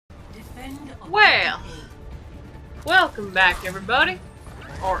Well, welcome back everybody.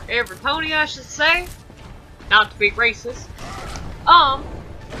 Or every pony I should say. Not to be racist.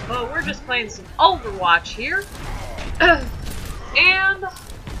 But we're just playing some Overwatch here. And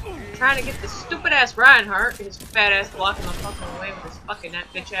trying to get this stupid ass Reinhardt, his fat ass blocking the fucking way with his fucking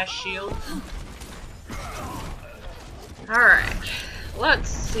that bitch ass shield. Alright, let's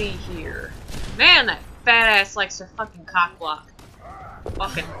see here. Man, that fat ass likes to fucking cock block.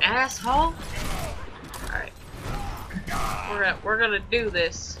 Fucking asshole. Alright. We're gonna do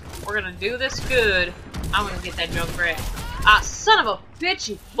this. We're gonna do this good. I'm gonna get that Junkrat. Ah, son of a bitch,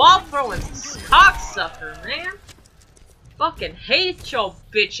 you ball throwing cocksucker, man. Fucking hate your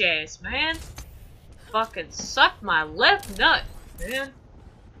bitch ass, man. Fucking suck my left nut, man.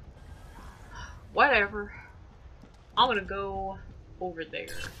 Whatever. I'm gonna go over there.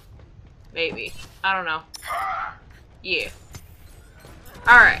 Maybe. I don't know. Yeah.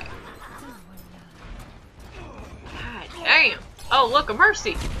 Alright. God damn. Oh, look, a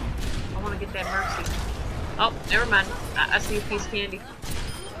Mercy. I want to get that Mercy. Oh, never mind. I see a piece of candy.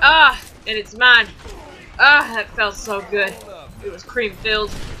 Ah, and it's mine. Ah, that felt so good. It was cream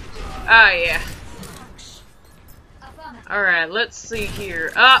filled. Ah, yeah. Alright, let's see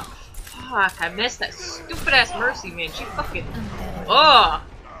here. Ah, fuck, I missed that stupid ass Mercy, man. She fucking... Oh!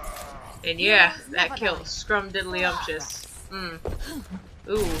 And yeah, that kill was scrum-diddly-umptious.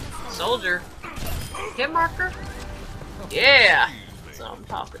 Ooh, soldier. Hit marker? Yeah! That's what I'm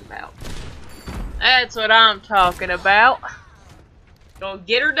talking about. That's what I'm talking about. Gonna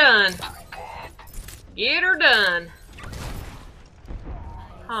get her done. Get her done.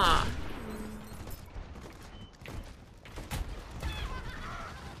 Huh.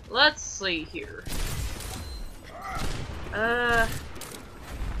 Let's see here.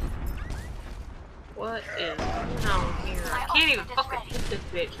 What is going on here? I can't even fucking hit this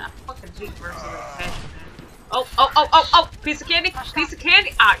bitch. I fucking hate Mercy with a passion, man. Oh! Piece of candy! Piece of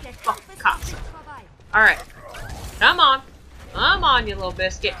candy! Ah, you fucking cocksucker. Alright. Come on. Come on, you little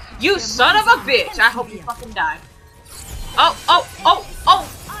biscuit. You son of a bitch! I hope you fucking die. Oh!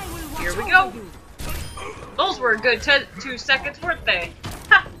 Here we go. Those were a good 2 seconds, weren't they?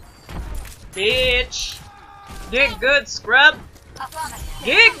 Ha! Bitch. Get good, scrub.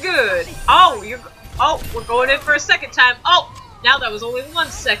 Get good. Oh, we're going in for a second time. Oh, now that was only 1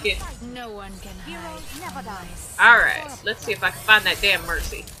 second. No one can hide. Alright, let's see if I can find that damn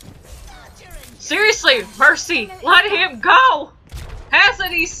Mercy. Seriously, Mercy, let him go!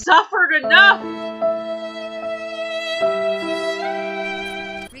 Hasn't he suffered enough?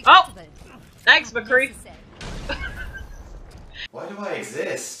 Oh! Thanks, McCree. Why do I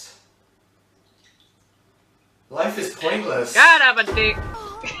exist? Life is pointless. God, I'm a dick.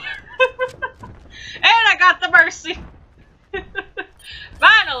 And I got the Mercy!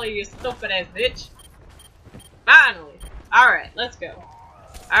 Finally, you stupid ass bitch. Finally. Alright, let's go.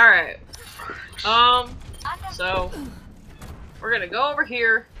 Alright. So we're gonna go over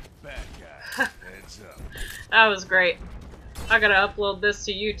here. That was great. I gotta upload this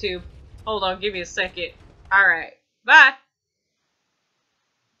to YouTube. Hold on, give me a second. Alright. Bye!